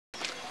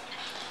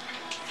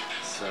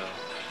so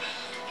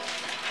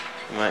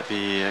it might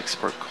be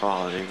export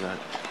quality, but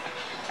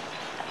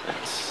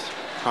it's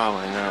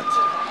probably not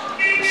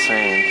the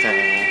same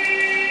thing.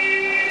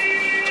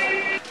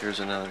 Here's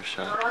another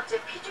shot.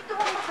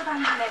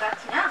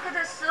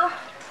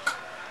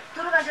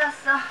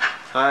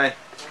 Hi.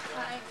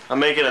 I'm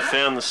making a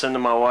film to send to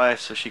my wife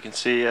so she can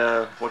see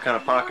what kind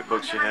of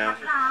pocketbooks you have.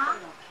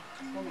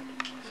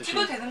 So, so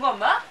you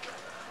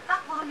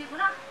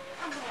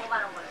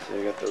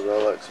got the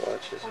Rolex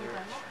watches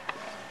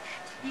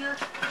here.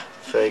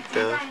 Fake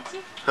though.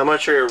 How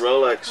much are your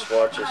Rolex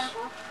watches?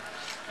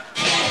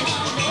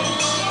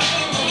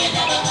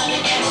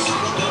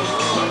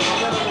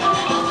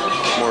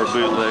 More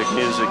bootleg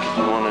music if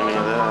you want any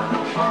of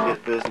that.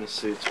 Get business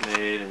suits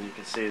made, and you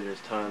can see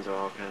there's tons of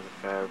all kinds of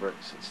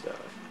fabrics and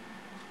stuff.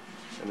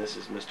 And this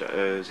is Mr.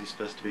 O's. He's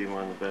supposed to be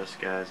one of the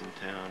best guys in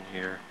town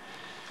here.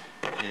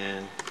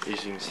 And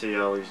as you can see,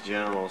 all these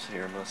generals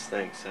here must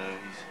think so.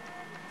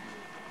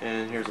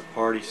 And here's a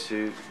party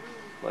suit,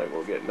 like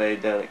we'll get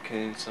made down at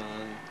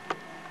Kunsan.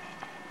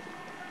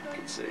 You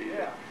can see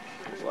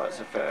there's lots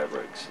of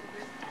fabrics.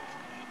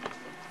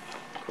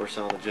 Of course,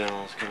 all the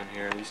generals come in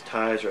here. These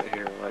ties right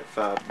here are like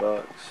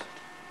 $5.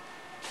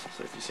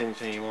 So if you see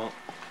anything you want,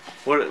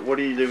 what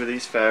do you do with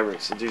these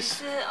fabrics?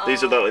 These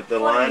are the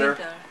liner.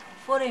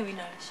 For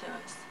winter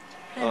shirts.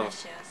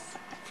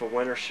 For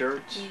winter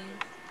shirts. Yeah.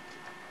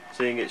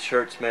 So you can get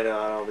shirts made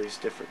out of all these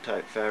different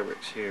type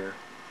fabrics here.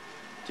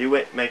 Do you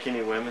make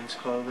any women's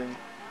clothing?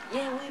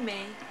 Yeah, we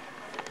make.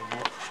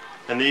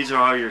 And these are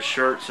all your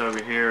shirts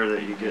over here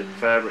that you get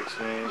fabrics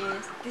made?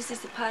 Yes, this is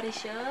the party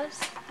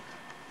shirts.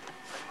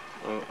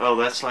 Oh,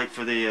 that's like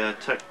for the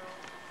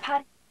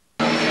Party.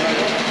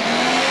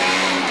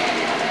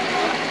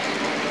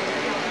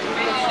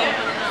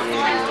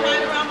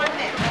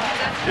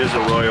 Here's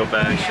a royal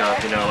bag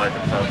shop, you know, like a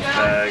Puff's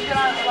bag.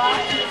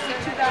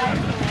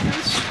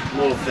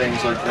 Little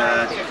things like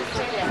that. Of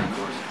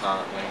course,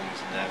 pilot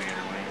wings and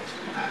navigator wings.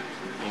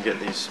 You can get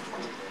these,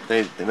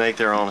 they make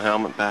their own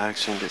helmet bags,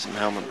 so you can get some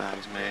helmet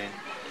bags made.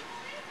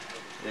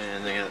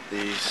 And they got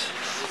these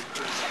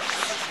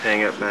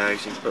hang-up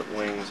bags you can put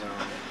wings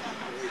on.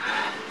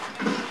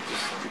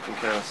 You can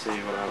kind of see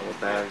what all the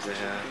bags they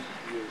have.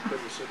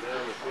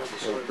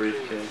 Little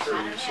briefcases.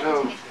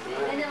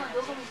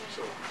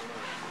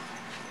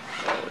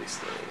 All these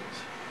things.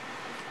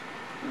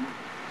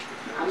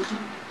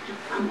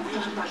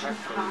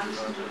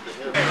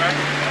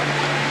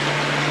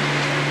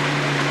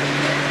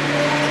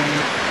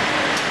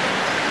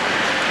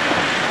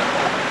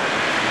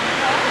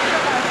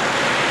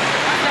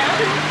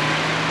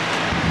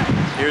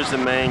 Here's the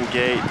main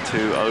gate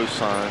to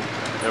Osan.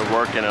 They're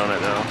working on it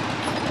though.